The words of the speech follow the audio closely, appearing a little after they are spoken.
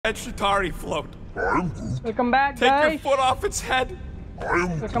red Chitauri float. Welcome back, Take guys. your foot off its head.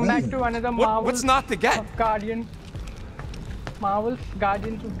 Welcome back to another What's not to get? Marvel's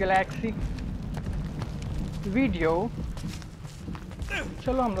Guardians of Galaxy video.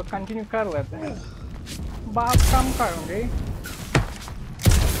 चलो हम लोग continue कर लेते हैं। बात कम करूँगी।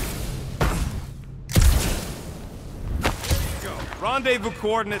 Rendezvous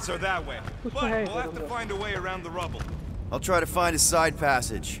coordinates are that way, but we'll have to find a way around the rubble. I'll try to find a side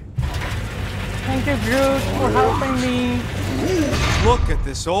passage. Thank you, Groot, for helping me. Look at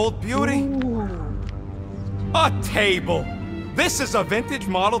this old beauty. Ooh. A table. This is a vintage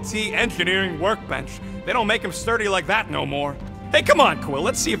Model T engineering workbench. They don't make them sturdy like that no more. Hey, come on, Quill.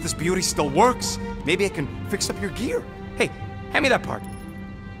 Let's see if this beauty still works. Maybe I can fix up your gear. Hey, hand me that part.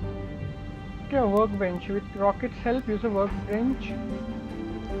 A workbench. With Rocket's help, use a workbench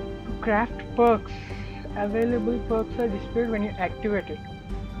to craft perks. Available perks are displayed when you activate it.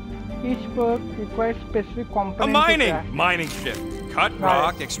 Each perk requires specific components. Mining ship. Cut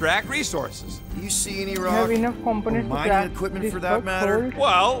rock, extract resources. Do you see any You rock? have enough components to mining craft equipment this for that perk. matter?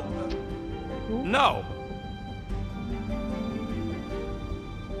 Well, no.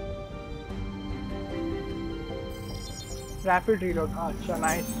 Rapid reload. Acha,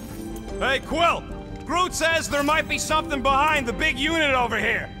 nice. Hey, Quill! Groot says there might be something behind the big unit over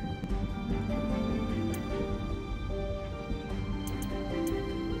here.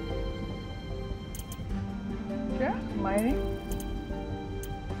 Yeah, mining.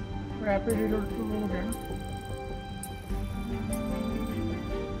 Rapid reload to move in.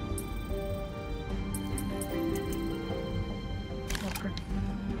 Okay.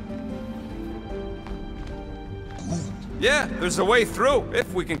 Yeah, there's a way through,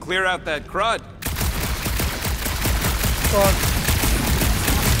 if we can clear out that crud.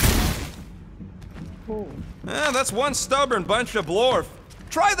 Oh. That's one stubborn bunch of Blorf.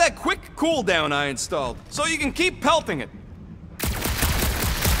 Try that quick cooldown I installed, so you can keep pelting it.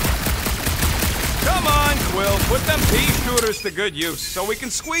 Come on, Quill, put them pea shooters to good use, so we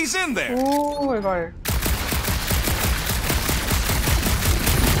can squeeze in there. Oh my god.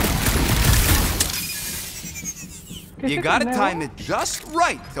 You gotta time it just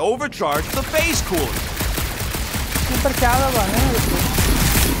right to overcharge the phase cooler.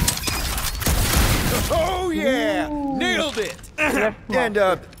 Oh yeah! Ooh. Nailed it! And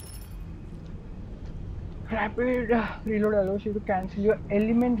rapid reload allows you to cancel your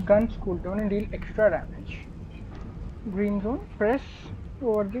element gun's cooldown and deal extra damage. Green zone, press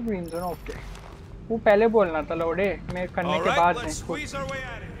over the green zone. Okay. वो पहले बोलना था लोडे मैं करने के बाद नहीं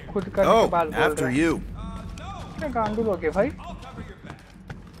खुद करने के बाद बोल रहा after you. क्या गांडू लोगे भाई?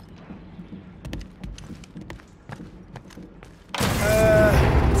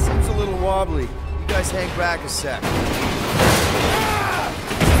 Seems a little wobbly. You guys hang back a sec.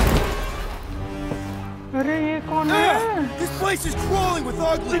 अरे ये कौन है? This place is crawling with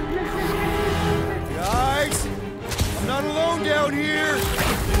ugly. Guys, I'm not alone down here.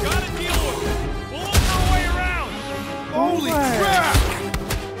 You gotta deal with it. We'll look our way around. Holy crap!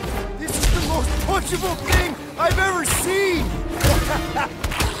 This is the most punchable thing I've ever seen.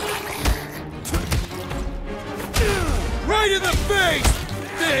 Right in the face,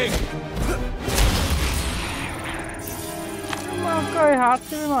 thing. आपका हाथ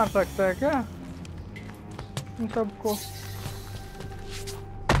से भी मार सकता है क्या? इन सबको.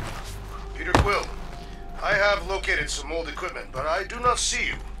 Peter Quill, I have located some old equipment, but I do not see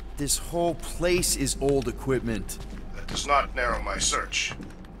you. This whole place is old equipment. That does not narrow my search.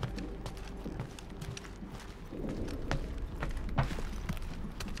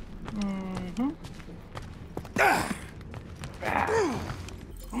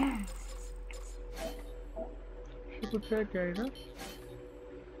 कुछ है क्या इधर?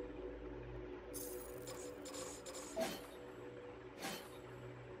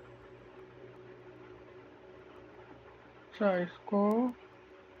 अच्छा इसको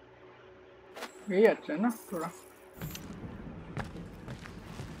यही अच्छा है ना थोड़ा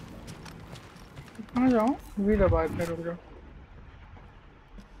कहाँ जाऊँ वी दबा इतने रुक जाओ.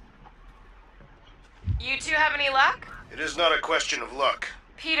 You two have any luck? It is not a question of luck.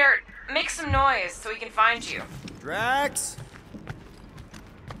 Peter, make some noise so we can find you. Drax?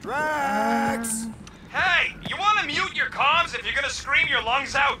 Drax? Hey, you wanna mute your comms if you're gonna scream your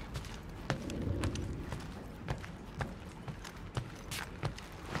lungs out?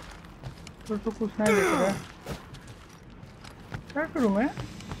 तो कुछ नहीं दिख रहा है. क्या करूँ मैं?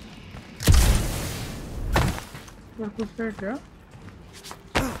 तो कुछ है क्या?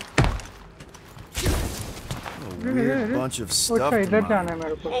 A weird bunch of stuff.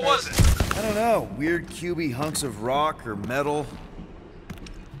 What was it? I don't know. Weird cubey hunks of rock or metal.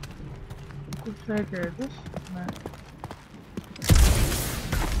 कुछ है क्या है this? नहीं.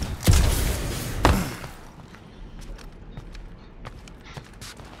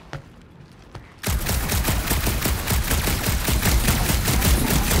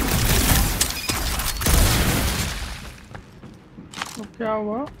 तो क्या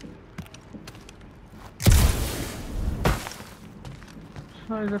हुआ?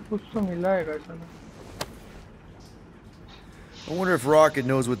 इधर कुछ तो मिला है कैसा ना? I wonder if Rocket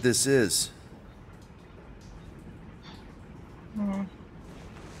knows what this is.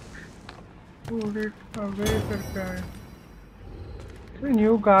 Put it away करके है.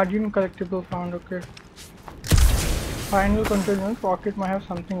 New Guardian collectible found. Okay. Final continuance. Rocket might have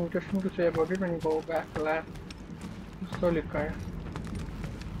something interesting to say about it when you go back to lab. तो लिखा है.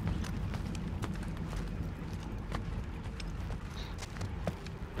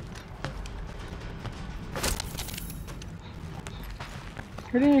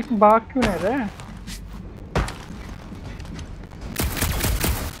 अरे एक बाघ क्यों नहीं रहा है?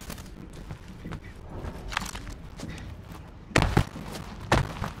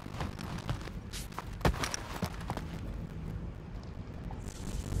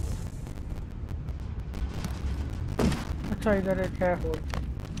 अच्छा इधर एक है होल.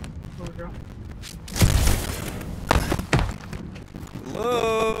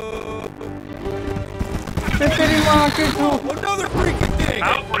 तेरी माँ की तू. Another freaking thing!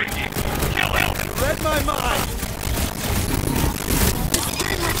 How freaky! Kill him! Read my mind! This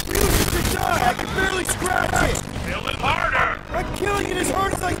thing refuses to die! I can barely scratch it! Kill it harder! I'm killing it as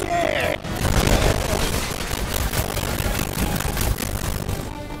hard as I can!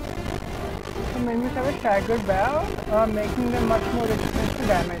 The menus have a staggered bow, making them much more resistant to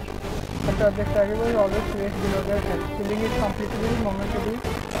damage. But the stagger was always placed below their head. Killing it completely is momentarily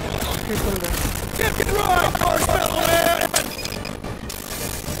cripple them. Get right, Marshmallow Man!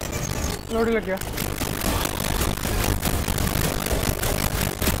 Load लग गया.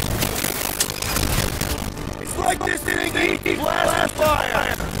 It's like this thing needs blast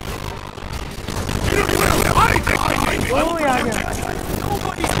fire! Oh यार यार.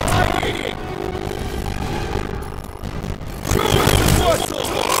 Nobody's hiding! Shoot the muscle!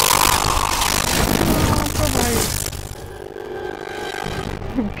 तो भाई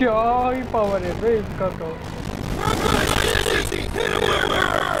क्या ही power है बे इसका तो. Hit him where it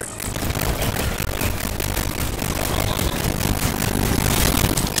hurts!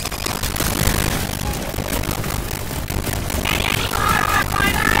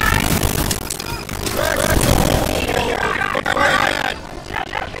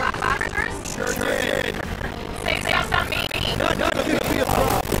 Sure did! Say something me! Not gonna be a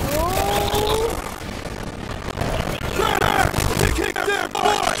problem! Connor! Kick their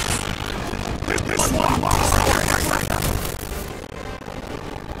butts!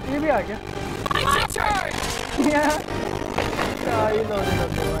 ये भी आ गया. My turn! क्या ही लोड लग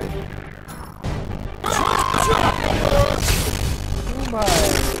गया भाई.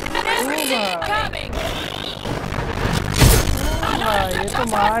 Coming! भाई ये तो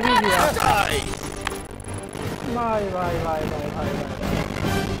मार ही दिया. भाई भाई भाई भाई भाई भाई.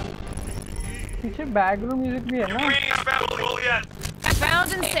 पीछे बैकग्राउंड म्यूजिक भी है ना. Greetings, Valuable yet?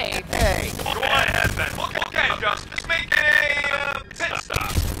 Found and saved. Hey! Go ahead, then. Okay, Justice, make it a pit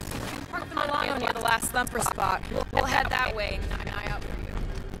stop. Park the Milano near the last thumper spot. We'll head that way and keep an eye out for you.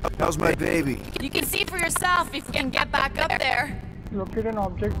 How's my baby? You can see for yourself if we can get back up there. Locate an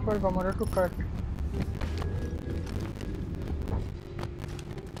object for Gamora to cut.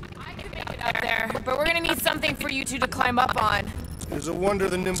 I could make it up there, but we're gonna need something for you two to climb up on. It's a wonder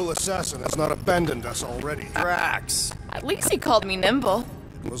the nimble assassin has not abandoned us already. Drax! At least he called me nimble.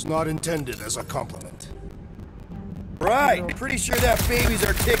 It was not intended as a compliment. Right! Pretty sure that babies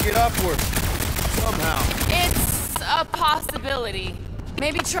are kicking upward. Somehow. It's a possibility.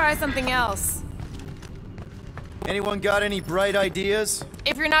 Maybe try something else. Anyone got any bright ideas?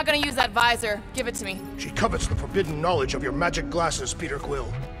 If you're not gonna use that visor, give it to me. She covets the forbidden knowledge of your magic glasses, Peter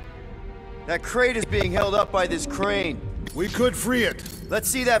Quill. That crate is being held up by this crane. We could free it. Let's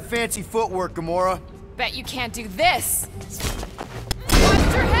see that fancy footwork, Gamora. Bet you can't do this.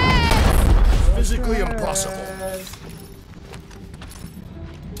 Watch your head! Physically impossible.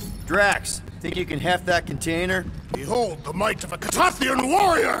 Drax, think you can heft that container? Behold the might of a Catathian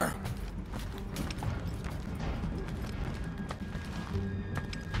warrior!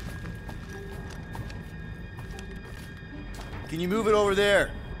 Can you move it over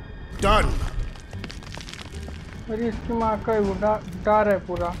there? Done. अरे इसकी माँ का उड़ा है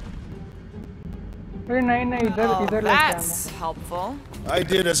पूरा. अरे नहीं नहीं इधर Oh, इधर लेके आना. that's helpful. I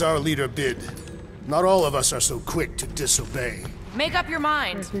did as our leader bid. Not all of us are so quick to disobey. Make up your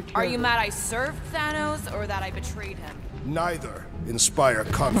mind. Pretty Are you clever. mad I served Thanos or that I betrayed him? Neither inspire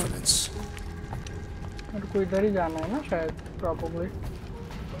confidence. मेरे को इधर ही जाना है ना शायद probably.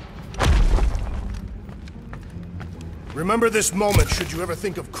 Remember this moment should you ever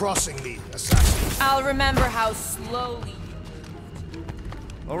think of crossing the assassin. I'll remember how slowly.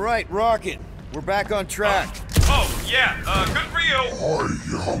 All right, Rocket. We're back on track. Oh, yeah, good for you.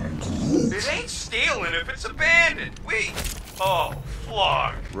 It ain't stealing if it's abandoned. Oh,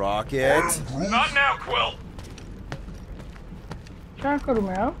 Flark. Rocket. Not now, Quill. क्या करूँ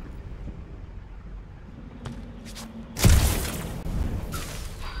मैं अब?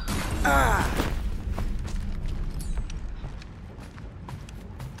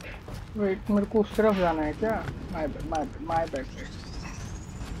 Wait, मेरे को उस तरफ जाना है क्या? My bad.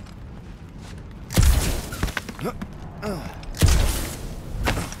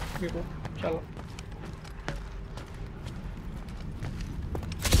 ठीक है, चलो.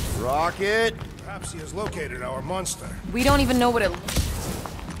 Rocket. Perhaps he has located our monster. We don't even know what it looks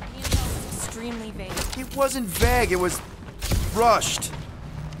like. The intel is extremely vague. It wasn't vague. It was rushed.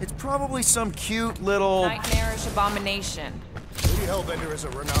 It's probably some cute little... Nightmarish abomination. Lady Hellbender is a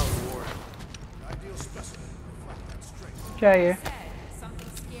renowned warrior. An ideal specimen reflecting that strength. क्या है ये?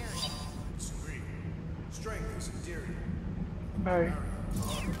 Something scary. Disagree. Strength is endearing. भाई.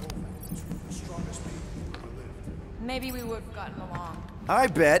 The strongest people who ever lived. Maybe we would have gotten along. I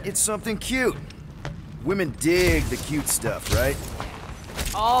bet it's something cute. Women dig the cute stuff, right?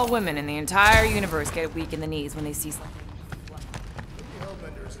 All women in the entire universe get weak in the knees when they see something. Lady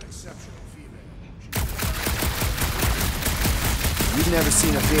Hellbender is an exceptional female. You've never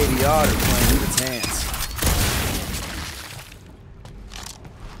seen a baby otter playing with its hands.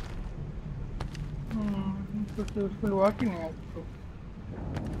 कुछ useful हुआ कि नहीं आपको?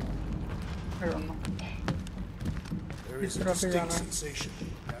 I don't know. There is a तरफ से distinct जाना है. sensation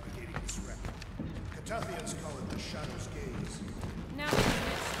navigating this wreck. Catathians call it the Shadow's Gaze. Now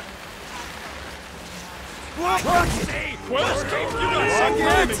Hey, Quill, you got some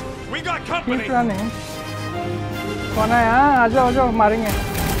timing. We got company. Keep running. कौन है यहाँ? आ जाओ मारेंगे.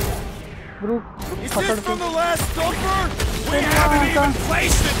 Group Is पकड़ this के. from the last thumper? We haven't even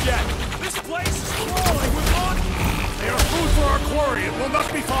placed it yet. This place is crawling with monsters. They are food for our quarry and will not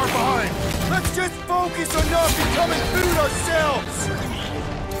be far behind. Let's just focus on not becoming food ourselves!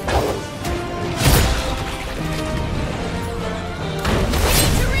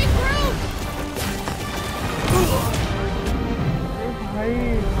 to regroup!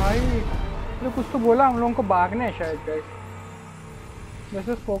 भाई ये कुछ तो बोला हम लोगों को भागना है शायद guys. This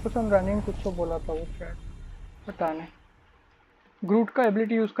is focus on running कुछ तो बोला था वो शायद. पता नहीं. ग्रूट का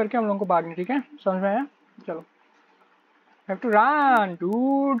एबिलिटी यूज करके हम लोगों को भागना, ठीक है? समझ में आया? चलो. Have to run,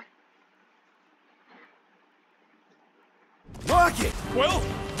 dude. Rocket! Quill,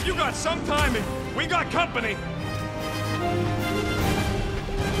 you got some timing. We got company.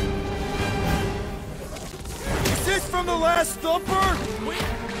 Is this from the last thumper?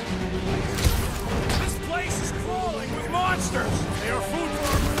 This place is crawling with monsters. They are food for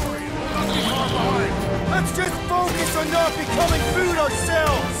our quarry and will not be far behind. Let's just focus on not becoming food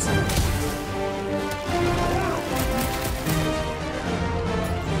ourselves!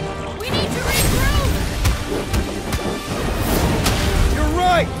 We need to regroup! You're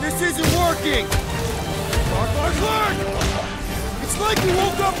right! This isn't working! Clark! It's like we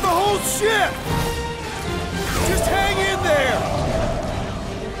woke up the whole ship! Just hang in there!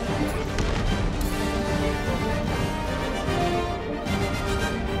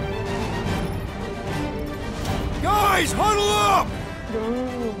 Guys, huddle up!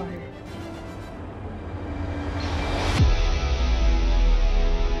 Oh, भाई.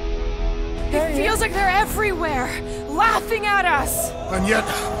 It feels like they're everywhere, laughing at us. And yet,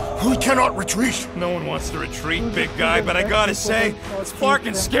 we cannot retreat. No one wants to retreat, big guy, but I gotta say, it's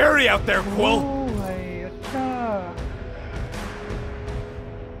fucking scary out there, Quill. Oh, भाई अच्छा.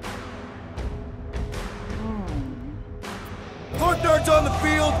 Partners on the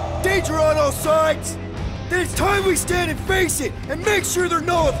field, danger on all sides. Then it's time we stand and face it and make sure they're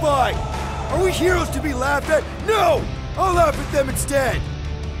nullified. Are we heroes to be laughed at? No! I'll laugh at them instead.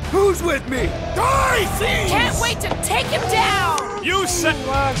 Who's with me? Die, thieves! Can't wait to take him down! You said.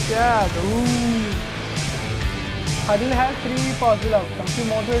 Fuck yeah, dude. Huddle has 3 possible outcomes. You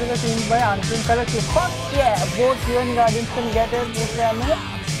motivate the team by answering correctly. Fuck yeah! Both you and Guardians can get it. This damage.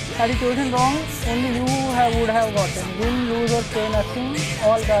 Had you chosen wrong, only you would have gotten. Win, lose or pay nothing.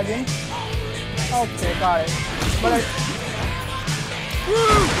 All Guardians. Okay, got it. But I...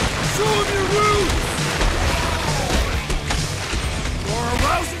 Woo! Show them your woo! You're a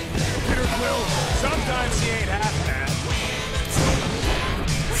rousing Peter Quill. Sometimes he ain't half bad.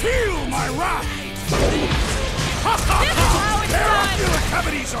 my wrath! This is how it's Their done! ocular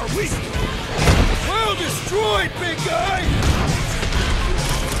cavities are weak! Well destroyed, big guy!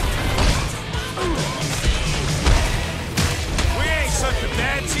 We ain't such a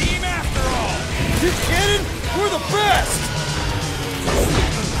bad team after all. You kidding? We're the best!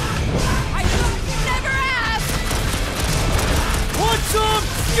 I thought you never asked! Want some?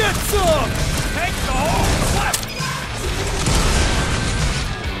 Get some! Take the whole clip.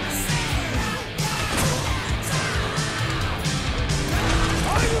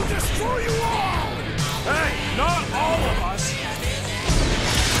 I will destroy you all! Hey, not all of us.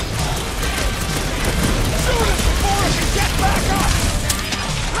 Shoot us before it can get back up!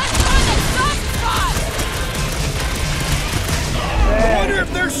 Let's find a soft spot! I wonder if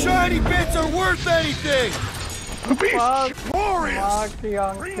their shiny bits are worth anything! Be Fuck. glorious! माँ की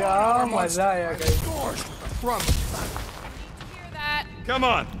आंख क्या मजा आया guys. Doors from Hear that? Come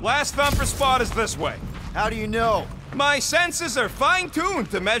on, last thumper spot is this way. How do you know? My senses are fine-tuned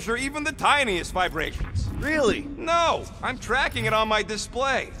to measure even the tiniest vibrations. Really? No, I'm tracking it on my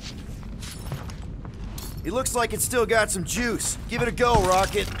display. It looks like it's still got some juice. Give it a go,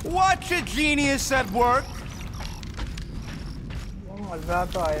 Rocket. Watch a genius at work. मजा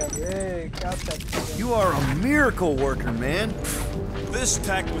तो आया बे क्या sexy है. You are a miracle worker, man. This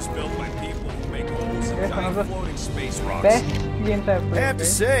tech was built by people who make holes in Yes, giant another- floating space rocks. Best game type I have to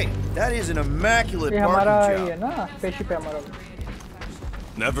say, that is an immaculate ये हमारा parking ये job. ना spaceship है हमारा.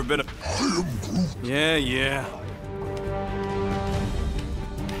 Never been a... Yeah.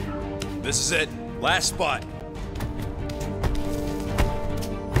 This is it. Last spot.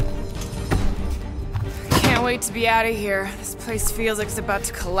 Can't wait to be out of here. This place feels like it's about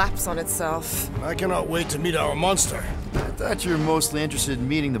to collapse on itself. I cannot wait to meet our monster. I thought you were mostly interested in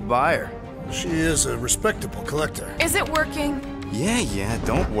meeting the buyer. She is a respectable collector. Is it working? Yeah,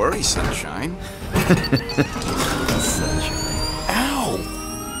 don't worry, Sunshine. Ow!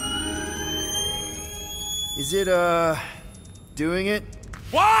 Is it, doing it?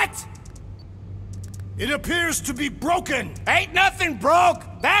 What? It appears to be broken! Ain't nothing broke!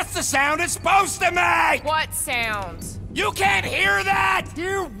 That's the sound it's supposed to make! What sound? You can't hear that!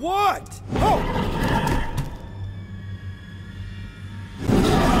 Hear what? Oh!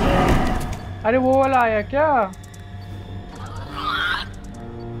 अरे वो वाला आया क्या?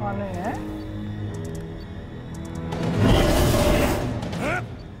 हाँ नहीं है.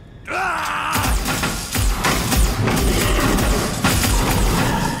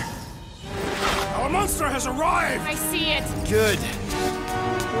 Our monster has arrived! I see it. Good.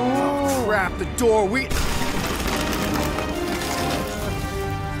 Crap, the door, It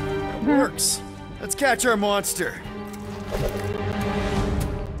works. Let's catch our monster.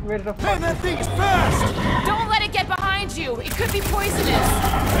 Where the fuck? Man, that thing is fast! Don't let it get behind you. It could be poisonous. The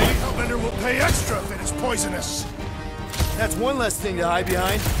Hellbender will pay extra if it is poisonous. That's one less thing to hide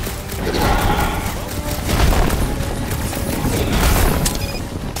behind.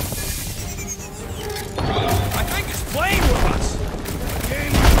 I think it's playing with us!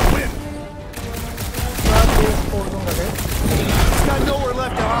 Game will win. छोड़ दूंगा guys. It's got nowhere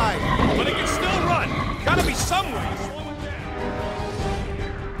left to hide. But it can still run! Gotta be somewhere to slow it down.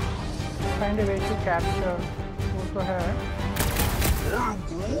 Find a way to capture. वो तो है.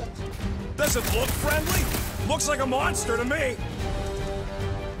 Does it look friendly? Looks like a monster to me.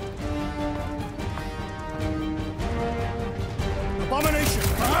 Abomination,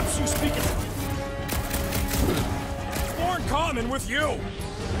 perhaps you speak it. It's more in common with you.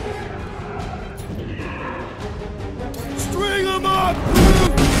 String him up!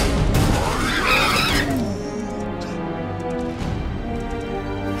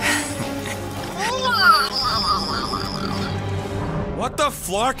 What the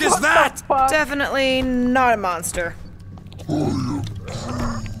flark is that? Fuck. Definitely not a monster.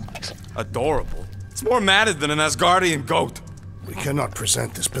 Adorable. It's more matted than an Asgardian goat. We cannot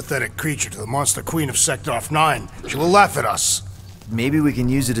present this pathetic creature to the monster queen of Sektor 9. She will laugh at us. Maybe we can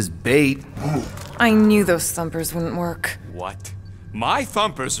use it as bait. I knew those thumpers wouldn't work. What? My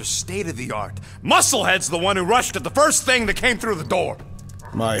thumpers are state-of-the-art. Musclehead's the one who rushed at the first thing that came through the door.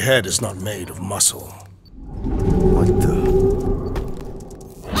 My head is not made of muscle. What the?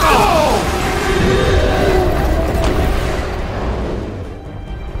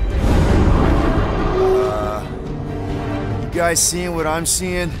 You guys seeing what I'm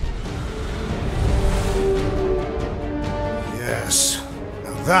seeing? Yes.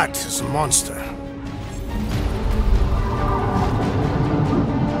 Now that is a monster.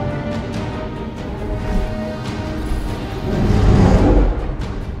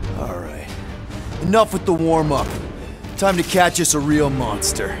 All right. Enough with the warm-up. Time to catch us a real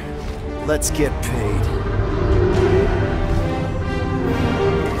monster. Let's get paid.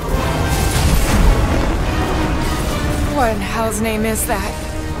 What in hell's name is that?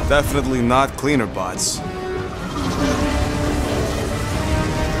 Definitely not cleaner bots.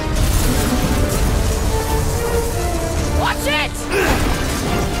 Watch it!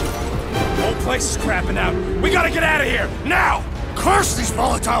 Whole place is crapping out. We gotta get out of here, now! Curse these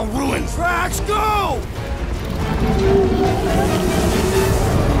volatile ruins! Tracks, go!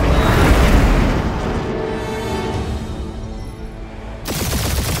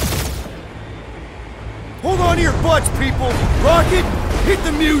 Hold on to your butts, people! Rocket, hit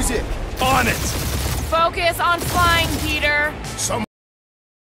the music! On it! Focus on flying, Peter. Some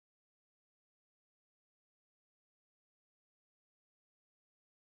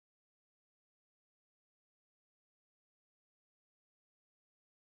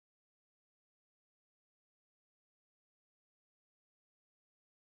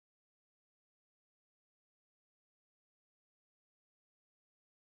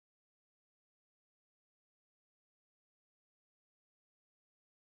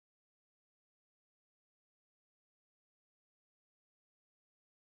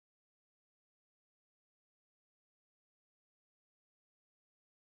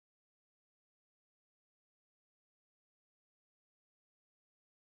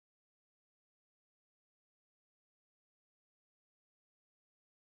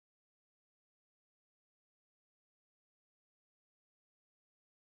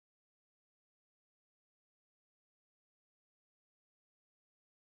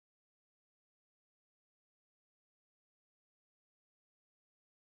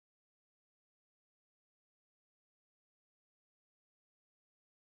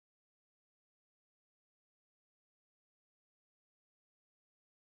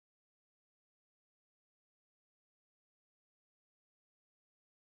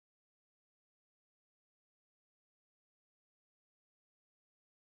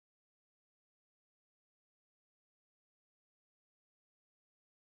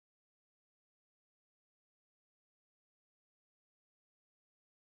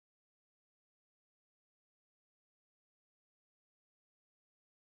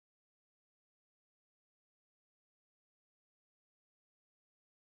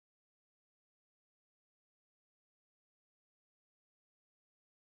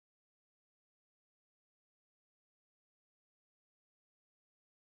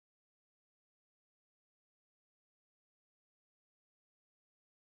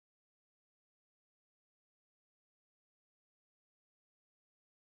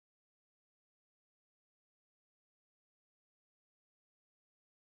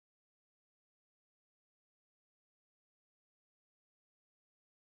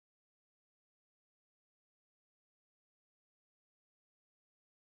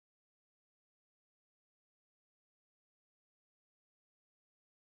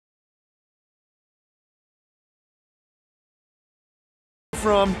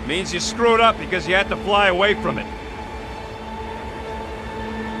From Means you screwed up because you had to fly away from it.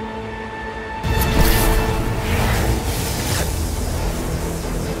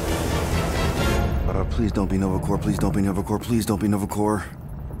 please don't be Nova Corps, please don't be Nova Corps, please don't be Nova Corps.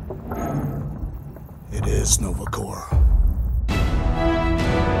 it is Nova Corps.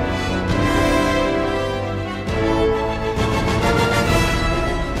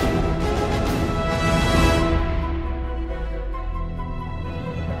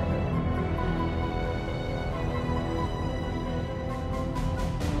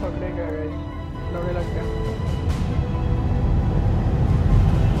 पकड़े गए guys. लौड़े लग गया.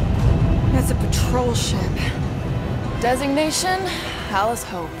 It's a patrol ship. Designation, Hallis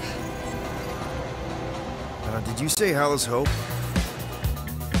Hope. Did you say Hallis Hope?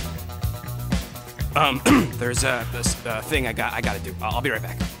 There's this thing I gotta do. I'll be right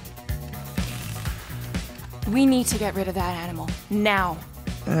back. We need to get rid of that animal. Now.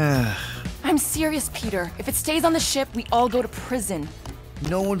 I'm serious, Peter. If it stays on the ship, we all go to prison.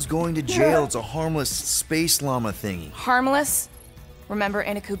 No one's going to jail. It's a harmless space llama thingy. Harmless? Remember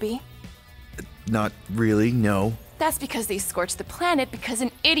Inakubi? Not really, no. That's because they scorched the planet because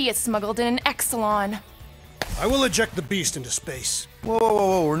an idiot smuggled in an Exelon. I will eject the beast into space. Whoa, whoa, whoa,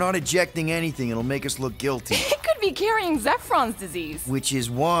 whoa, we're not ejecting anything. It'll make us look guilty. It could be carrying Zephron's disease. Which is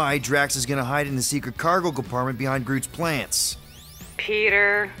why Drax is gonna hide in the secret cargo compartment behind Groot's plants.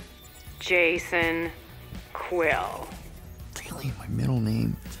 Peter, Jason, Quill. Really? My middle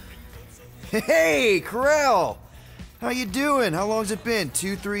name? Hey, Corell! How you doing? How long's it been?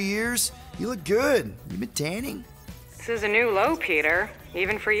 2-3 years? You look good. You been tanning? This is a new low, Peter.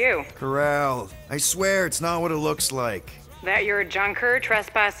 Even for you. Corral, I swear it's not what it looks like. That you're a junker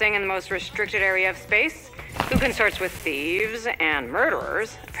trespassing in the most restricted area of space, who consorts with thieves and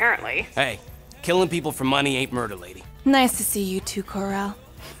murderers, apparently. Hey, killing people for money ain't murder, lady. Nice to see you too, Corel.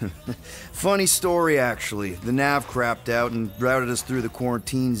 Funny story, actually. The nav crapped out and routed us through the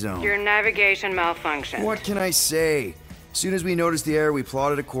quarantine zone. Your navigation malfunctioned. What can I say? As soon as we noticed the error, we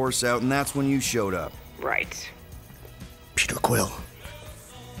plotted a course out, and that's when you showed up. Right. Peter Quill,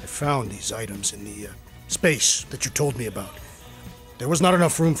 I found these items in the space that you told me about. There was not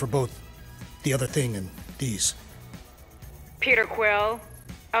enough room for both the other thing and these. Peter Quill,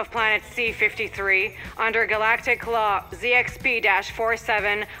 of planet C-53, under Galactic Law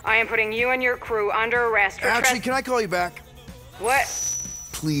ZXP-47, I am putting you and your crew under arrest for Actually, can I call you back? What?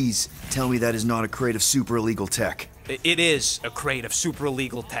 Please tell me that is not a crate of super illegal tech. It is a crate of super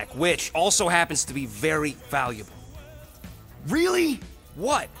illegal tech, which also happens to be very valuable. Really?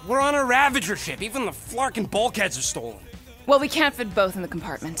 What? We're on a Ravager ship. Even the Flarkin bulkheads are stolen. Well, we can't fit both in the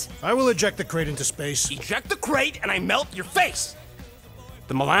compartment. I will eject the crate into space. Eject the crate and I melt your face!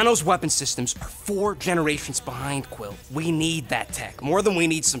 The Milano's weapon systems are 4 generations behind, Quill. We need that tech, more than we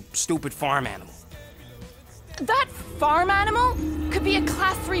need some stupid farm animal. That farm animal could be a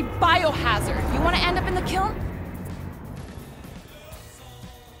Class 3 biohazard. You want to end up in the kiln?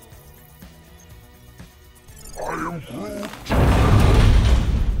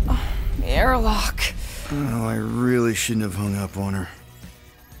 Airlock. Oh, I really shouldn't have hung up on her.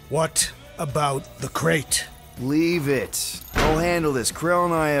 What about the crate? Leave it. I'll handle this. Krell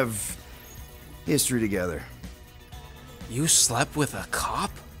and I have history together. You slept with a cop?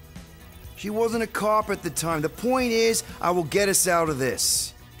 She wasn't a cop at the time. The point is, I will get us out of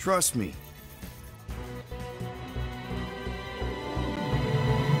this. Trust me.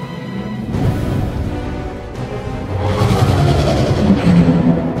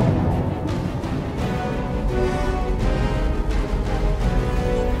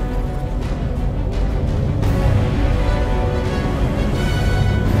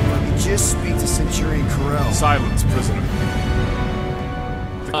 Just speak to Centurion Corel. Silence, prisoner.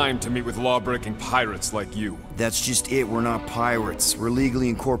 Time to meet with law-breaking pirates like you. That's just it. We're not pirates. We're legally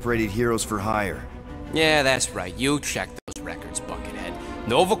incorporated heroes for hire. Yeah, that's right. You checked those records, Buckethead.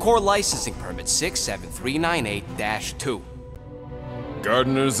 Novacore licensing permit 67398-2.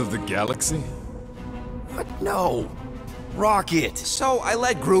 Gardeners of the Galaxy? What? No. Rocket. So I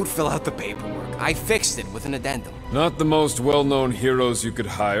let Groot fill out the paperwork. I fixed it with an addendum. Not the most well-known heroes you could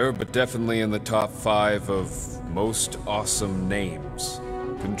hire, but definitely in the top 5 of most awesome names.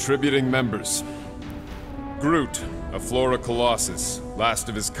 Contributing members. Groot, a Flora Colossus, last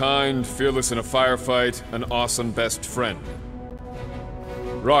of his kind, fearless in a firefight, an awesome best friend.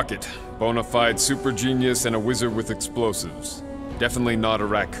 Rocket, bona fide super genius and a wizard with explosives. Definitely not a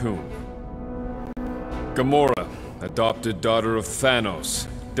raccoon. Gamora, adopted daughter of Thanos,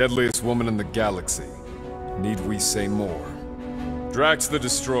 deadliest woman in the galaxy. Need we say more? Drax the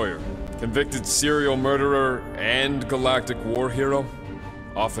Destroyer, convicted serial murderer and galactic war hero,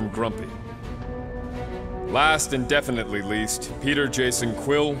 often grumpy. Last and definitely least, Peter Jason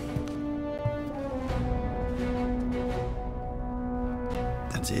Quill.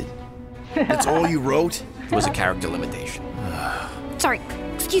 That's it? That's all you wrote? It was a character limitation. Sorry,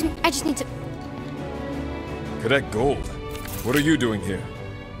 excuse me, I just need to... Cadet Gold, what are you doing here?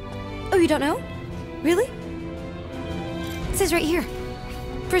 Oh, you don't know? Really? It says right here.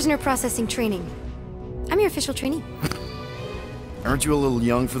 Prisoner processing training. I'm your official trainee. Aren't you a little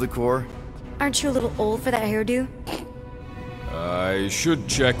young for the Corps? Aren't you a little old for that hairdo? I should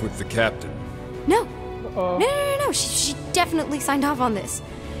check with the captain. No. No. She definitely signed off on this.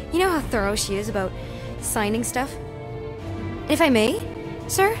 You know how thorough she is about signing stuff? If I may,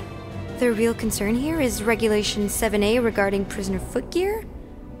 sir, the real concern here is Regulation 7A regarding prisoner footgear.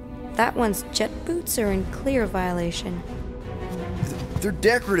 That one's jet boots are in clear violation. They're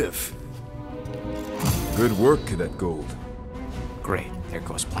decorative. Good work, Cadet Gold. Great, there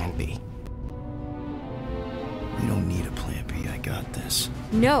goes Plan B. We don't need a plan B. I got this.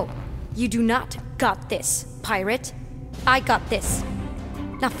 No, you do not got this, pirate. I got this.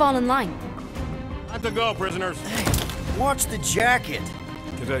 Now fall in line. Time to go, prisoners. Watch the jacket.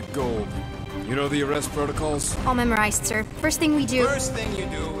 Cadet Gold, you know the arrest protocols? All memorized, sir. First thing we do... First thing you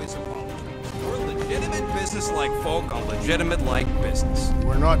do is apologize. We're legitimate business-like folk on legitimate-like business.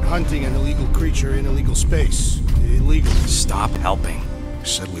 We're not hunting an illegal creature in illegal space. Illegal. Stop helping. I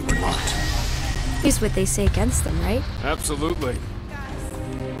said we were not. Here's what they say against them, right? Absolutely.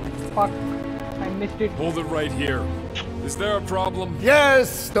 Fuck. I missed it. Hold it right here. Is there a problem?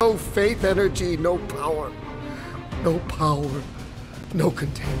 Yes, no faith energy, no power. No power, no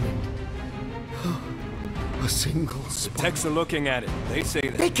containment. A single spark. Techs are looking at it. They say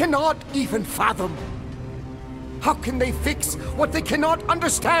that. They cannot even fathom. How can they fix what they cannot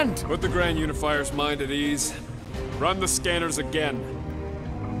understand? Put the Grand Unifier's mind at ease. Run the scanners again.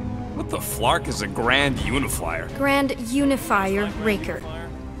 What the flark is a Grand Unifier? Grand Unifier Raker,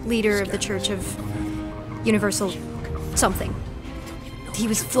 leader of the Church of Universal something. He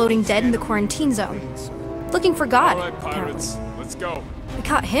was floating dead in the quarantine zone, looking for God. All right, pirates, let's go. We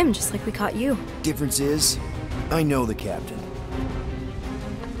caught him just like we caught you. Difference is, I know the captain.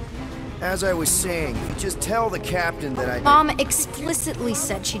 As I was saying, if you just tell the captain that I... Mom explicitly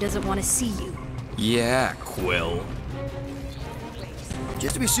said she doesn't want to see you. Yeah, Quill.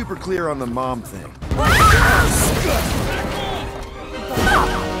 Just to be super clear on the mom thing.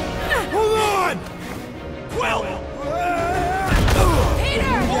 Hold on! Quill!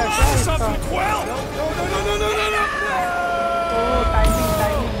 Peter! Hold on to something, Quill! No. Oh,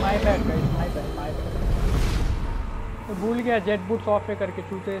 timing, my bad guys, my bad. तो भूल गया jet boots of पे करके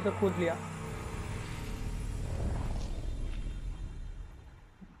चूते से कूद लिया.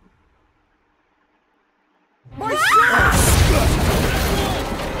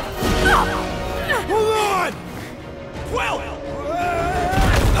 Hold on! Quill!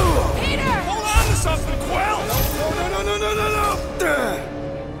 Peter! Hold on to something, Quill!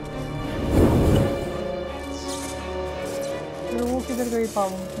 No! वो किधर गई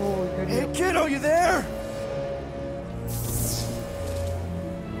पाऊँ? वो इधर ही. Hey kiddo, you there?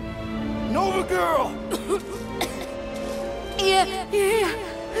 Nova girl! Yeah,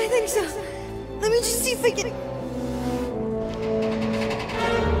 I think so. Let me just see if I can...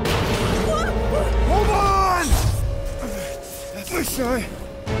 Hold on! That's my shy.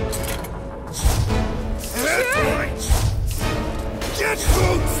 That's right. Get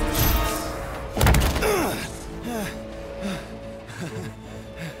boots!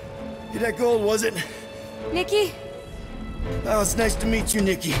 You that gold, was it? Nikki? Oh, it's nice to meet you,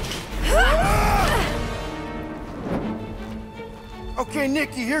 Nikki. Okay,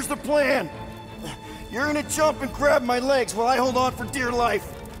 Nikki, here's the plan. You're gonna jump and grab my legs while I hold on for dear life.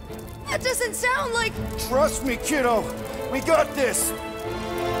 That doesn't sound like... Trust me, kiddo. We got this.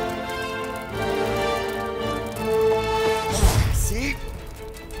 See?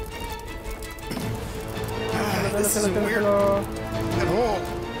 This is weird. At home.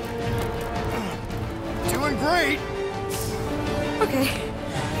 Doing great. Okay.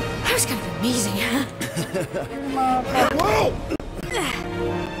 That was kind of amazing, huh? Whoa!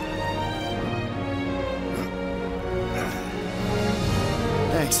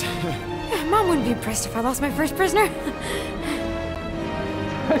 Thanks. Mom wouldn't be impressed if I lost my first prisoner.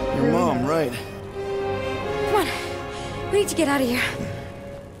 Your mom, right? Come on. We need to get out of here.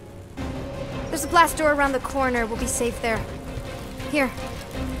 There's a glass door around the corner. We'll be safe there. Here.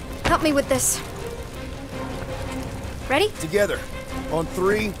 Help me with this. Ready? Together. On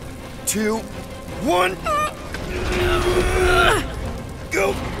 3, 2, 1.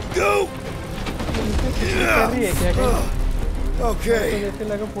 Go! Go! Okay.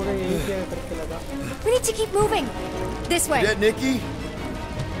 We need to keep moving. This way. That Nikki?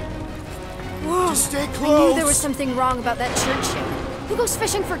 Whoa. Just stay I close. knew there was something wrong about that church ship. Who goes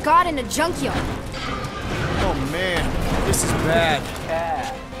fishing for God in a junkyard? Oh man, this is bad.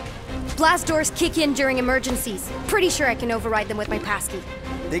 Blast doors kick in during emergencies. Pretty sure I can override them with my passkey.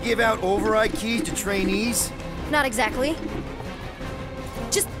 They give out override keys to trainees? Not exactly.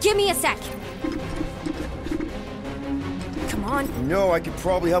 Just give me a sec. Come on. You know, I could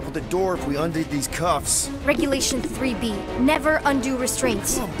probably help with the door if we undid these cuffs. Regulation 3B. Never undo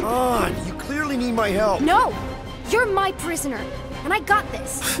restraints. Come on, you clearly need my help. No! You're my prisoner, and I got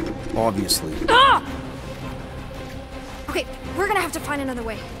this. Obviously. Ah! Okay, we're gonna have to find another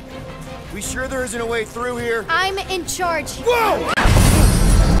way. We sure there isn't a way through here? I'm in charge. Whoa!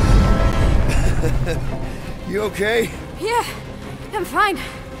 You okay? Yeah, I'm fine.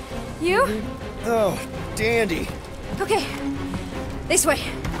 You? Oh, dandy. Okay, this way.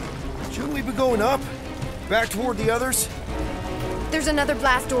 Shouldn't we be going up? Back toward the others? There's another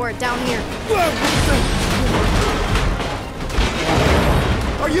blast door down here.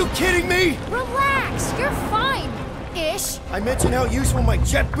 Are you kidding me? Relax, you're fine. Ish. I mentioned how useful my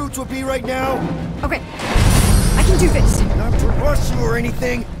jet boots would be right now. Okay, I can do this. Not to rush you or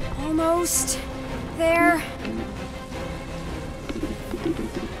anything. Almost there.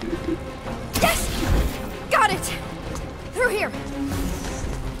 Yes! Got it! Through here.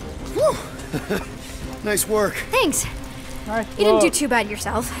 Whew. Nice work. Thanks. Nice You didn't do work. too bad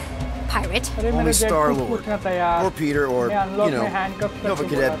yourself, pirate. अरे Only मेरा jet Star boots Lord. पूछना था यार. Or Peter, or, मैं unlock you know, में handcuffs Nova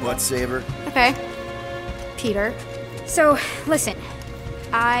करके Cadet बोला था. butt saver. Okay. Peter. So, listen.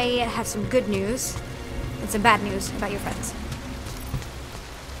 I have some good news and some bad news about your friends.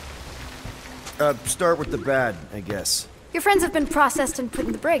 Start with the bad, I guess. Your friends have been processed and put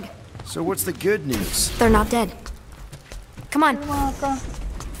in the brig. So what's the good news? They're not dead. Come on.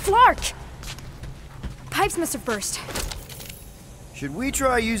 Flark! Pipes must have burst. Should we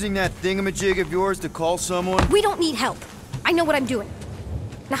try using that thingamajig of yours to call someone? We don't need help. I know what I'm doing.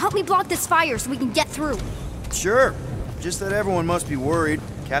 Now help me block this fire so we can get through. Sure. Just that everyone must be worried.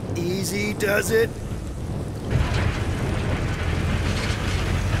 Captain Easy does it.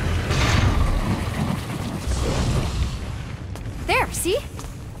 There, see?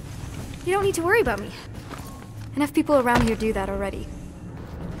 You don't need to worry about me. Enough people around here do that already.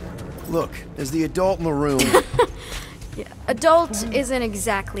 Look, as the adult in the room... Yeah, adult isn't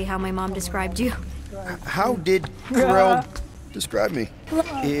exactly how my mom described you. How did Corell describe me?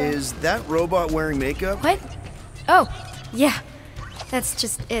 Is that robot wearing makeup? What? Oh, yeah. That's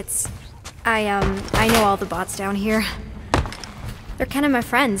just I know all the bots down here. They're kind of my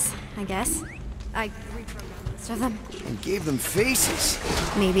friends, I guess. I reprogrammed most of them. And gave them faces.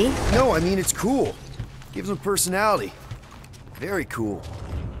 Maybe. No, I mean it's cool. Gives them personality. Very cool.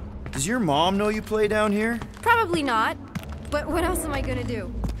 Does your mom know you play down here? Probably not. But what else am I gonna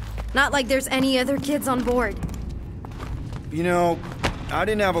do? Not like there's any other kids on board. You know, I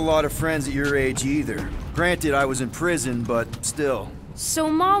didn't have a lot of friends at your age either. Granted, I was in prison, but still. So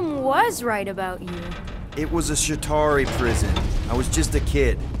Mom was right about you. It was a Shatari prison. I was just a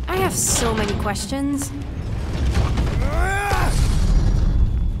kid. I have so many questions.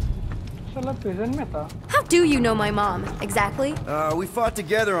 How do you know my mom, exactly? We fought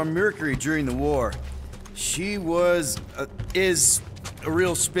together on Mercury during the war. She is a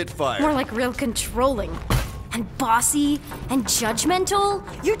real spitfire. More like real controlling. And bossy and judgmental.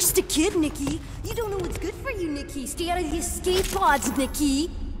 You're just a kid, Nikki. You don't know what's good for you, Nikki. Stay out of the escape pods, Nikki.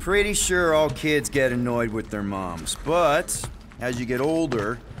 Pretty sure all kids get annoyed with their moms, but as you get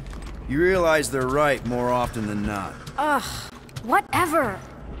older, you realize they're right more often than not. Ugh, whatever.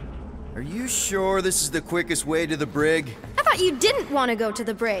 Are you sure this is the quickest way to the brig? I thought you didn't want to go to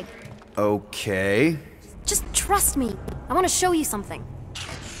the brig. Okay. Just trust me. I want to show you something.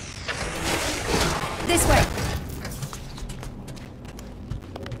 This way.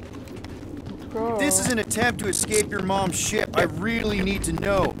 If this is an attempt to escape your mom's ship, I really need to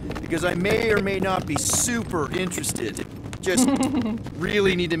know, because I may or may not be super interested. Just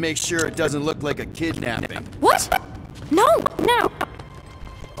really need to make sure it doesn't look like a kidnapping. What? No, no.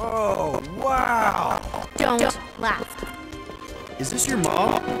 Oh, wow. Don't laugh. Is this your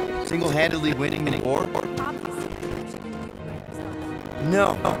mom? Single-handedly winning the war?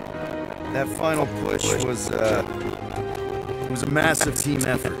 No. That final push was a massive team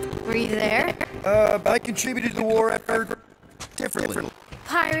effort. Were you there? I contributed to the war effort differently.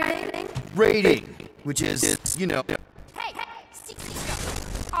 Pirating? Raiding, which is, you know... Hey,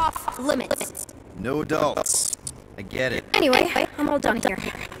 off limits. No adults. I get it. Anyway, I'm all done here.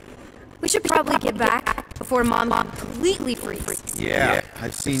 We should probably get back before Mom completely freaks. Yeah,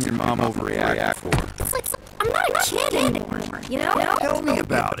 I've seen your mom overreact before. It's like, I'm not a kid anymore, you know? Tell me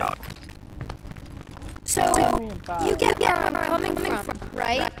about it. So, you get where I'm coming from,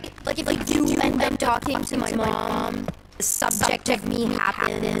 right? Like if you end up talking to my mom, the subject of me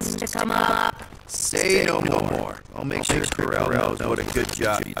happens to come up. Say no more. I'll make sure Corell knows what a good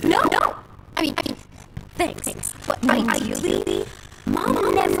job you did. No! I mean, thanks. But ideally,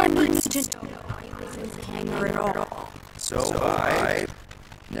 Mom never needs to know I was in hangar at all. So I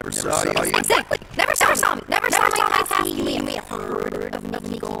never saw you. Exactly! Never saw me! Never saw my past me. You may have heard of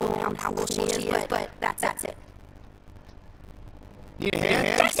Nikki Gold, how cool she is, but that's it. Need a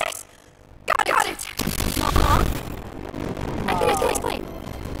hand? Yes! Got it! Mom? I can explain.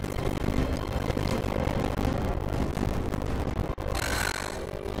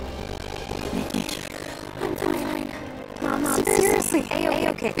 I'm fine. Mom, seriously,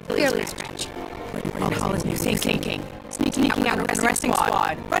 A-okay. Barely a scratch. I'll call this new thinking. Sneaking out an arresting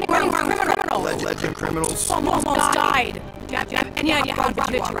squad. Running around criminals. Alleged criminals. Almost died. Do you have any idea how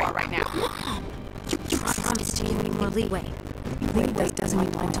intelligent you are right now? You promised to give me more leeway. Leeway doesn't mean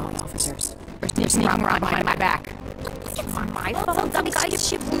blind to officers. You're sneaking around behind my back. It's my fault that guy's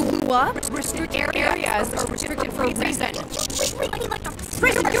ship blew up. Restricted areas are restricted for a reason.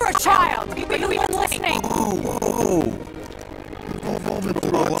 You're a child. Are you even listening? Whoa. We've all been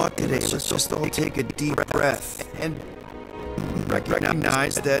through a lot today. Let's just all take a deep breath and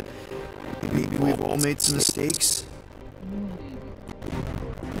recognize that maybe we've all made some mistakes.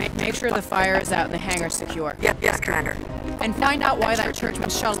 Make sure the fire is out and the hangar's secure. Yes, Commander. And find out why that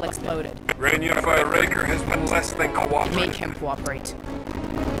churchman's shuttle exploded. Grand Unified Raker has been less than cooperative. Make him cooperate.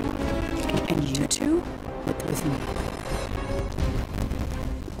 And you two? with me.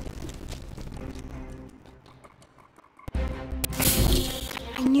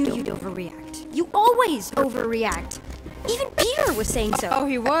 I knew you'd overreact. You always overreact. Even Peter was saying so. Oh,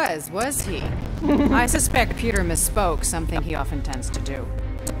 he was he? I suspect Peter misspoke, something he often tends to do.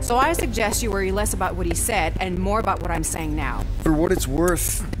 So I suggest you worry less about what he said and more about what I'm saying now. For what it's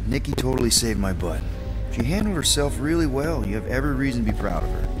worth, Nikki totally saved my butt. She handled herself really well. You have every reason to be proud of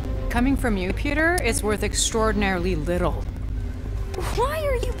her. Coming from you, Peter, it's worth extraordinarily little. Why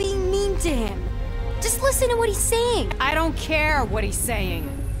are you being mean to him? Just listen to what he's saying. I don't care what he's saying.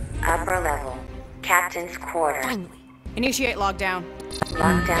 Upper level. Captain's quarters. Finally. Initiate lockdown.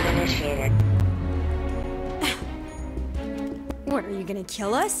 Lockdown initiated. What, are you gonna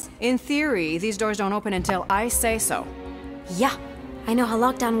kill us? In theory, these doors don't open until I say so. Yeah, I know how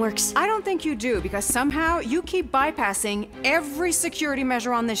lockdown works. I don't think you do, because somehow you keep bypassing every security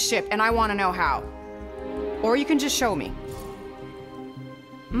measure on this ship, and I want to know how. Or you can just show me.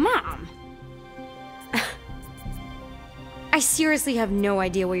 Mom! I seriously have no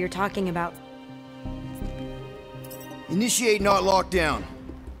idea what you're talking about. Initiate not lockdown.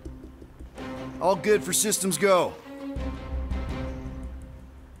 All good for systems go.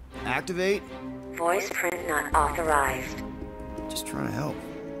 Activate. Voice print not authorized. Just trying to help.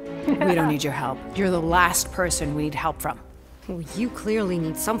 We don't need your help. You're the last person we need help from. Well, you clearly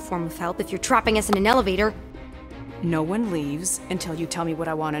need some form of help if you're trapping us in an elevator. No one leaves until you tell me what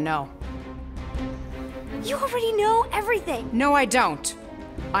I want to know. You already know everything! No, I don't.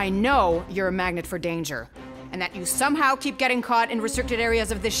 I know you're a magnet for danger, and that you somehow keep getting caught in restricted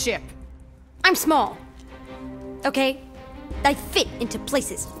areas of this ship. I'm small. Okay? I fit into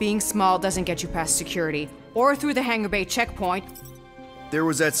places. Being small doesn't get you past security, or through the hangar bay checkpoint. There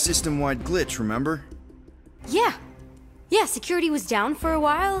was that system-wide glitch, remember? Yeah. Yeah, security was down for a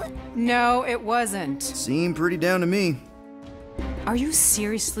while. No, it wasn't. Seemed pretty down to me. Are you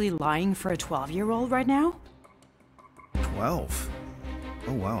seriously lying for a 12-year-old right now? 12?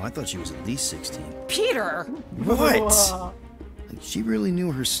 Oh wow, I thought she was at least 16. Peter! What? She really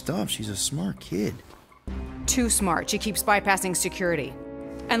knew her stuff. She's a smart kid. Too smart. She keeps bypassing security.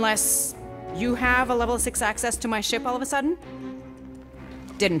 Unless you have a level 6 access to my ship all of a sudden?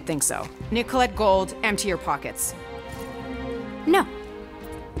 Didn't think so. Nicolette Gold, empty your pockets. No.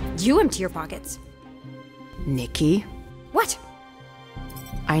 You empty your pockets. Nikki? What?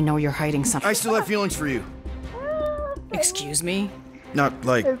 I know you're hiding something. I still have feelings for you. Excuse me? Not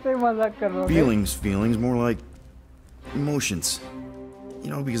like feelings, more like emotions. You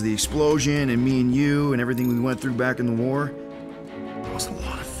know, because of the explosion and me and you and everything we went through back in the war, there was a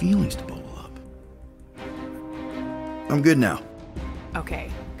lot of feelings to bubble up. I'm good now. Okay,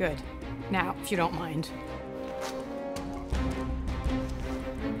 good. Now, if you don't mind.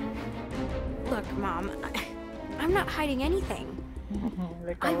 Look, Mom, I'm not hiding anything.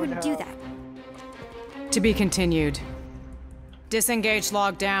 I wouldn't do that. To be continued. Disengage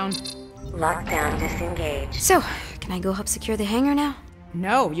lockdown. Lockdown disengaged. So, can I go help secure the hangar now?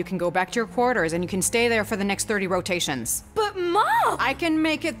 No, you can go back to your quarters and you can stay there for the next 30 rotations. But Mom! I can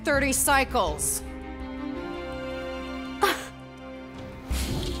make it 30 cycles.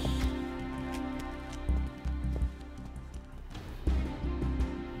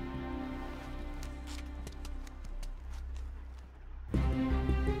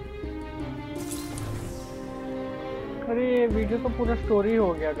 अरे ये video तो पूरा story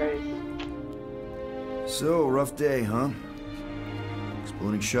हो गया guys. So, rough day, huh?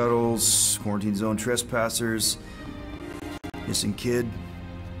 Exploding shuttles, quarantine zone trespassers, missing kid.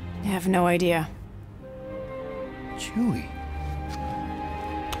 I have no idea. Chewie.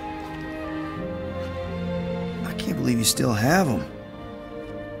 I can't believe you still have him.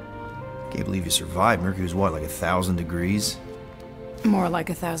 Can't believe you survived. Mercury was what, like 1,000 degrees? More like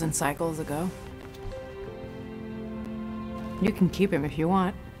 1,000 cycles ago. You can keep him if you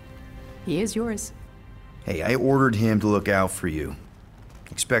want. He is yours. Hey, I ordered him to look out for you.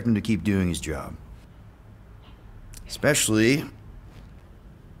 Expect him to keep doing his job. Especially...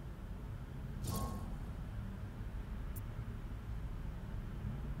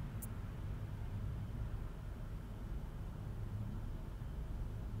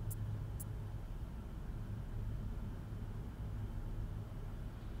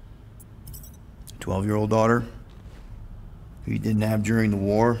 a 12-year-old daughter who you didn't have during the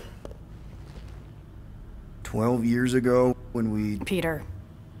war. 12 years ago when we... Peter.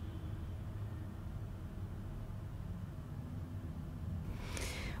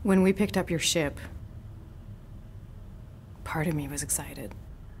 When we picked up your ship, part of me was excited.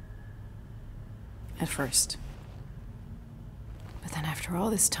 At first. But then after all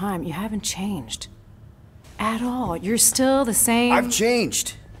this time, you haven't changed. at all. You're still the same. I've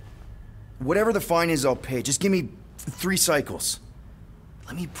changed. Whatever the fine is, I'll pay. Just give me 3 cycles.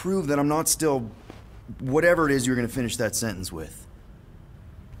 Let me prove that I'm not still whatever it is you're gonna finish that sentence with.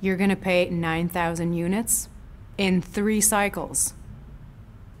 You're gonna pay 9,000 units in 3 cycles.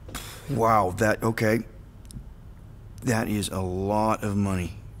 Wow, okay. That is a lot of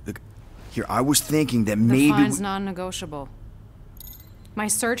money. Look, here, I was thinking that maybe... The fine's non-negotiable. My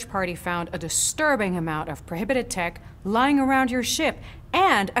search party found a disturbing amount of prohibited tech lying around your ship,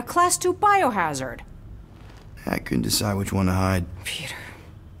 and a Class 2 biohazard. I couldn't decide which one to hide. Peter.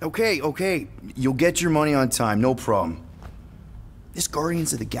 Okay. You'll get your money on time, no problem. This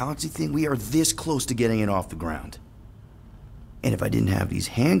Guardians of the Galaxy thing, we are this close to getting it off the ground. And if I didn't have these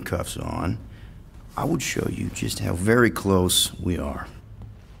handcuffs on, I would show you just how very close we are.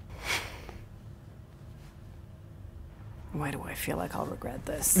 Why do I feel like I'll regret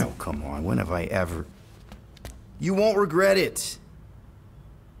this? Oh, come on. When have I ever... You won't regret it.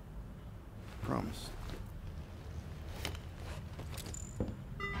 Promise.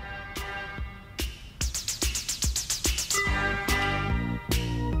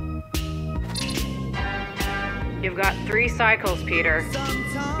 You've got 3 cycles, Peter.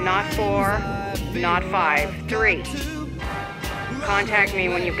 Not 4, not 5, 3. Contact me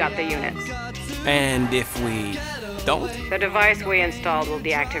when you've got the units. And if we don't? The device we installed will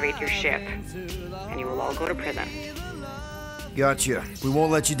deactivate your ship, and you will all go to prison. Gotcha. We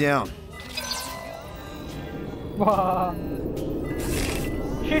won't let you down. Wow.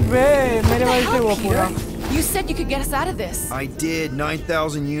 Shit, bhai, mere wajah se wo pura. You said you could get us out of this. I did.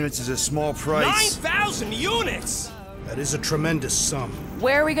 9,000 units is a small price. 9,000 units?! That is a tremendous sum.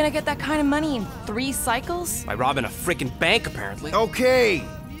 Where are we gonna get that kind of money in 3 cycles? By robbing a freaking bank, apparently. Okay,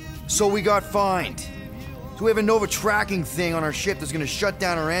 so we got fined. So we have a Nova tracking thing on our ship that's gonna shut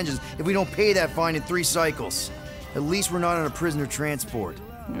down our engines if we don't pay that fine in 3 cycles. At least we're not on a prisoner transport.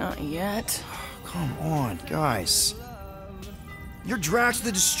 Not yet. Come on, guys. You're Drax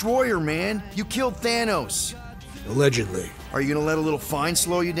the Destroyer, man. You killed Thanos. Allegedly. Are you gonna let a little fine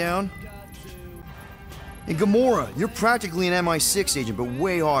slow you down? And Gamora, you're practically an MI6 agent, but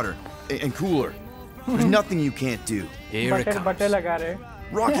way hotter and cooler. There's nothing you can't do. Here it comes.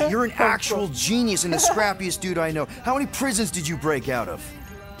 Rocket, you're an actual genius and the scrappiest dude I know. How many prisons did you break out of?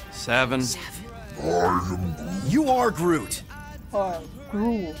 7. You are Groot.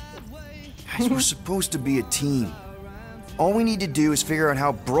 Groot. Guys, we're supposed to be a team. All we need to do is figure out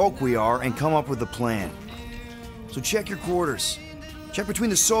how broke we are and come up with a plan. So check your quarters. Check between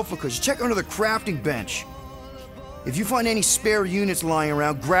the sofa cushions. Check under the crafting bench. If you find any spare units lying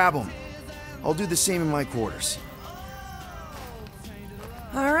around, grab them. I'll do the same in my quarters.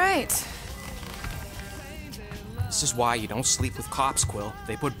 All right. This is why you don't sleep with cops, Quill.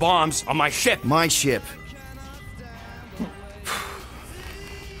 They put bombs on my ship. My ship.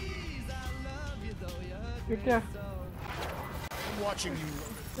 Watching you.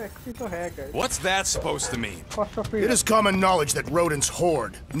 What's that supposed to mean? It is common knowledge that rodents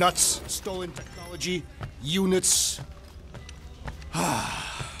hoard nuts, stolen technology, units.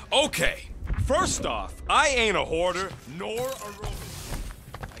 Okay. First off, I ain't a hoarder, nor a rodent.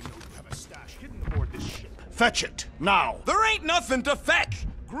 I know you have a stash hidden aboard this ship. Fetch it, now. There ain't nothing to fetch.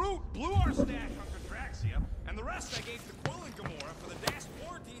 Groot blew our stash on Contraxia, and the rest I gave to Quill and Gamora for the DAS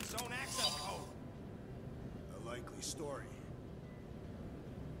quarantine zone access code. A likely story.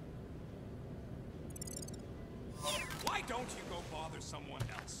 Why don't you go bother someone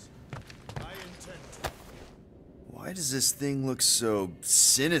else? I intend to. Why does this thing look so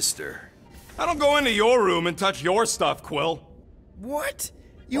sinister? I don't go into your room and touch your stuff, Quill. What?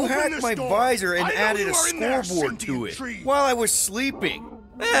 You Open hacked this my door. visor and I know added you a are in there, scoreboard to sentient it tree. while I was sleeping.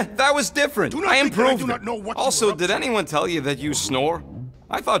 That was different. Do not I think that I improved do it. not know what you Also, were up did to. anyone tell you that you snore?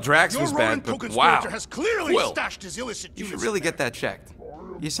 I thought Drax Your was rodent bad, but co-conspirator wow. has clearly Quill, stashed his illicit you should units really there. get that checked.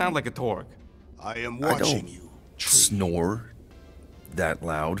 You sound like a Torg. I am I watching don't you. snore that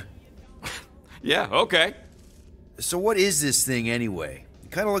loud. Yeah, okay. So what is this thing anyway?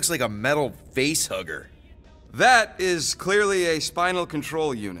 It kind of looks like a metal face hugger. That is clearly a spinal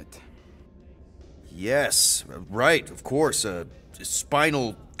control unit. Yes, right, of course, a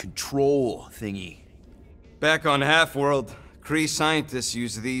spinal control thingy. Back on Half-World, Kree scientists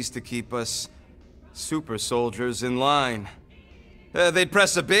use these to keep us super soldiers in line. They'd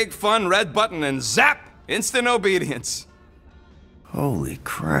press a big, fun red button and zap! Instant obedience. Holy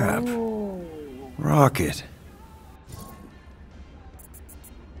crap. Rocket.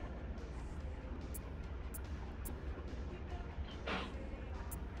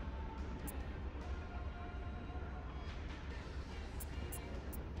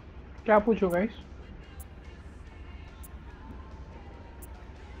 क्या पूछो guys?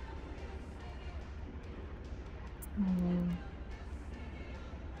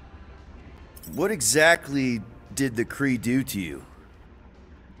 What exactly did the Kree do to you?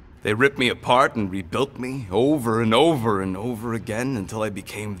 They ripped me apart and rebuilt me over and over and over again until I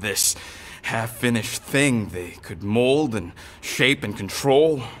became this half-finished thing they could mold and shape and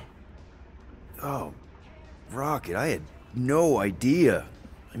control. Oh, Rocket, I had no idea.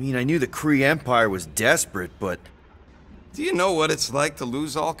 I mean, I knew the Kree Empire was desperate, but... Do you know what it's like to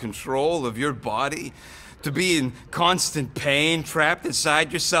lose all control of your body? To be in constant pain, trapped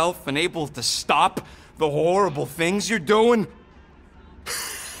inside yourself, unable to stop the horrible things you're doing?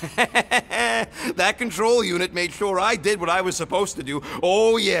 That control unit made sure I did what I was supposed to do.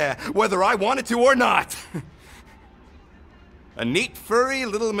 Oh yeah, whether I wanted to or not. A neat, furry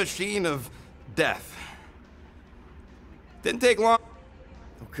little machine of death. Didn't take long.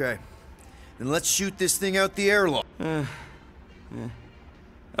 Okay. Then let's shoot this thing out the airlock. Yeah.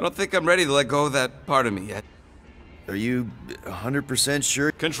 I don't think I'm ready to let go of that part of me yet. Are you 100%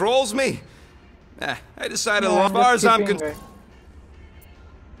 sure? Controls me? I decided as far as I'm concerned.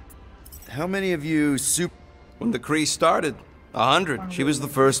 How many of you When the Kree started, 100. She was the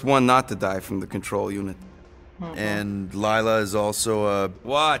first one not to die from the control unit. And Lila is also a...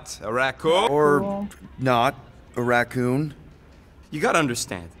 What? A raccoon? Or not a raccoon? You gotta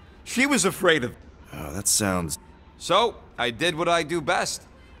understand. She was afraid of... Oh, that sounds... So, I did what I do best.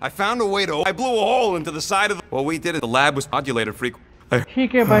 I found a way to... I blew a hole into the side of the... Well, we did it. The lab was modulated frequently.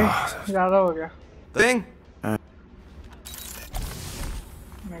 ठीक है भाई, ज़्यादा हो गया. Thing?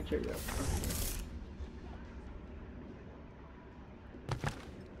 मैं चल जाता.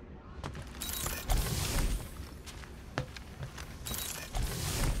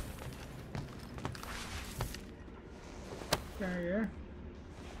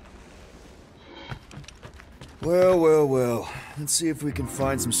 Well, well, well. Let's see if we can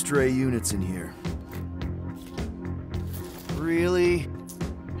find some stray units in here. Really?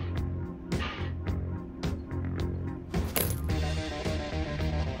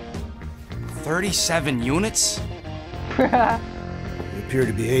 $37 units? We appear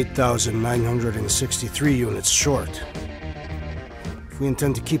to be 8,963 units short. If we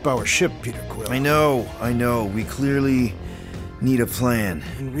intend to keep our ship, Peter Quill... I know. We clearly need a plan.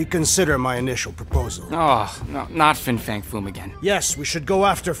 And reconsider my initial proposal. Oh, no, not Fin Fang Foom again. Yes, we should go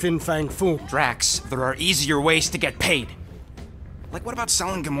after Fin Fang Foom. Drax, there are easier ways to get paid. Like, what about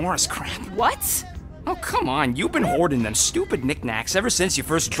selling Gamora's crap? What? Oh, come on. You've been hoarding them stupid knickknacks ever since you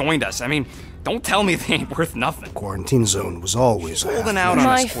first joined us. I mean, don't tell me they ain't worth nothing. Quarantine zone was always holding out on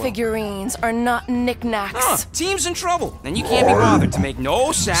my us. My figurines are not knickknacks. Team's in trouble. Then you can't be bothered to make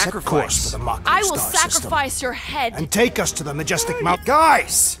no sacrifice. For the I will sacrifice your head. And take us to the majestic mountain.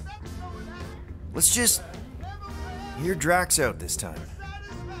 Guys! Let's just hear Drax out this time.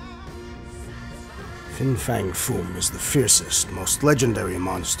 Fin Fang Foom is the fiercest, most legendary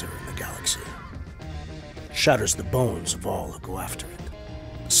monster in the galaxy. It shatters the bones of all who go after it.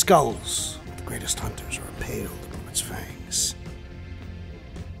 The skulls of the greatest hunters are impaled upon its fangs.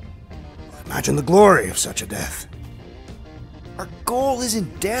 Imagine the glory of such a death. Our goal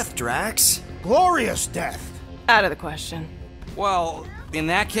isn't death, Drax. Glorious death. Out of the question. Well, in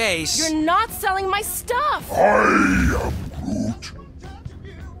that case... You're not selling my stuff! I am Groot.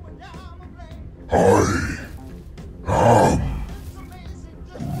 I am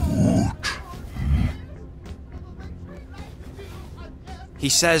Groot. He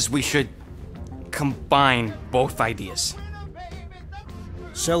says we should combine both ideas.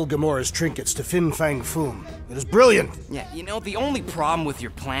 Sell Gamora's trinkets to Fin Fang Foom. It is brilliant. Yeah, you know, the only problem with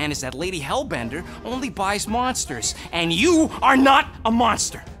your plan is that Lady Hellbender only buys monsters, and you are not a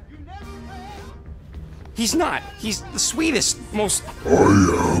monster. He's not. He's the sweetest, most... I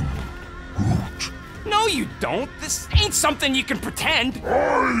am Groot. No, you don't. This ain't something you can pretend.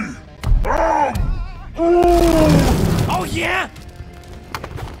 I am... Oh, yeah?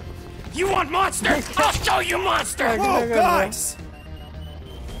 You want monster? I'll show you monster! Whoa, guys!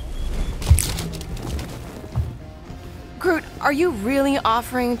 Groot, are you really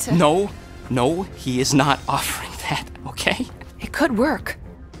offering to... No, he is not offering that, okay? It could work.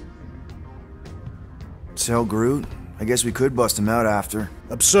 Sell Groot? I guess we could bust him out after.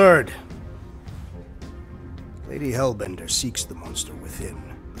 Absurd. Lady Hellbender seeks the monster within.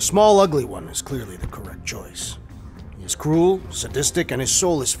 The small, ugly one is clearly the correct choice. He is cruel, sadistic, and his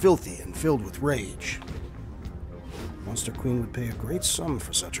soul is filthy and filled with rage. Monster Queen would pay a great sum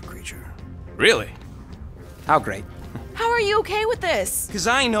for such a creature. Really? How great? How are you okay with this? Because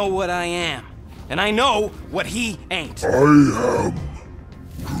I know what I am. And I know what he ain't. I am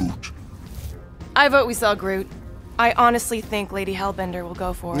Groot. I vote we sell Groot. I honestly think Lady Hellbender will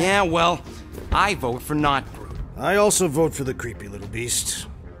go for it. Yeah, well, I vote for not Groot. I also vote for the creepy little beast.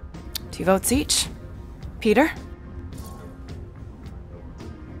 2 votes each. Peter?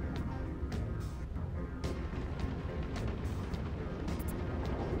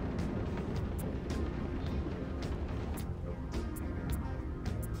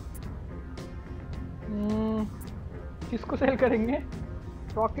 किसको cell करेंगे?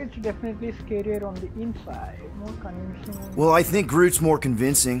 Rocket's definitely scarier on the inside, more convincing. Well, I think Groot's more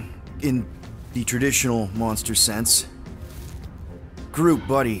convincing in the traditional monster sense. Groot,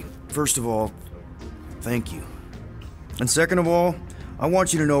 buddy, first of all, thank you. And second of all, I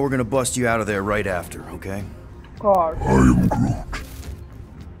want you to know we're gonna bust you out of there right after, okay? God. I am Groot.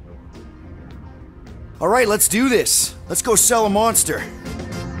 Alright, let's do this. Let's go sell a monster.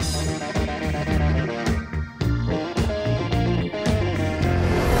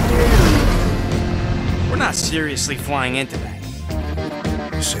 We're not seriously flying into that.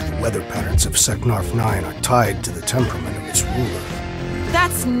 They say the weather patterns of Seknarf 9 are tied to the temperament of its ruler.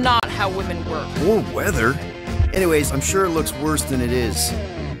 That's not how women work. Or weather. Anyways, I'm sure it looks worse than it is.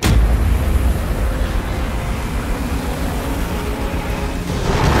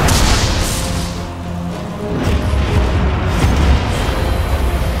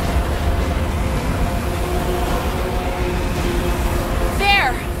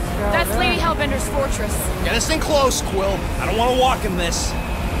 There! That's Lady Hellbender's fortress. Get us in close, Quill. I don't want to walk in this.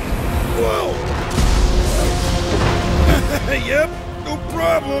 Whoa! Yep, no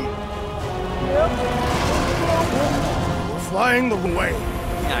problem. We're flying the way.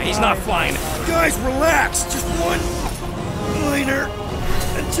 Nah, he's not flying. Guys, relax. Just one minor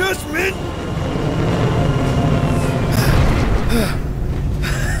adjustment.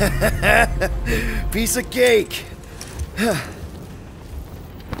 Piece of cake.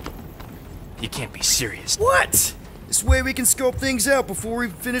 You can't be serious. What? This way we can scope things out before we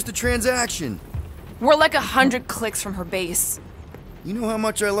finish the transaction. We're like 100 clicks from her base. You know how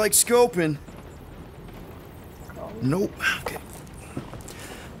much I like scoping. Nope. Okay.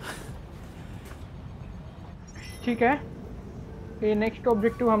 ठीक है ये next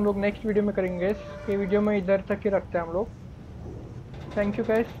objective हम लोग next video में करेंगे ये video में इधर तक ही रखते हैं हम लोग thank you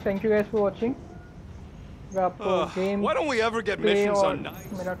guys for watching अगर आपको game Why don't we ever get missions on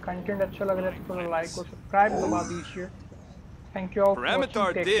night? मेरा कंटेंट अच्छा लग रहा है तो लाइक और सब्सक्राइब दबा दीजिए thank you all for watching Ramatar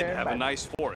did have a nice forest.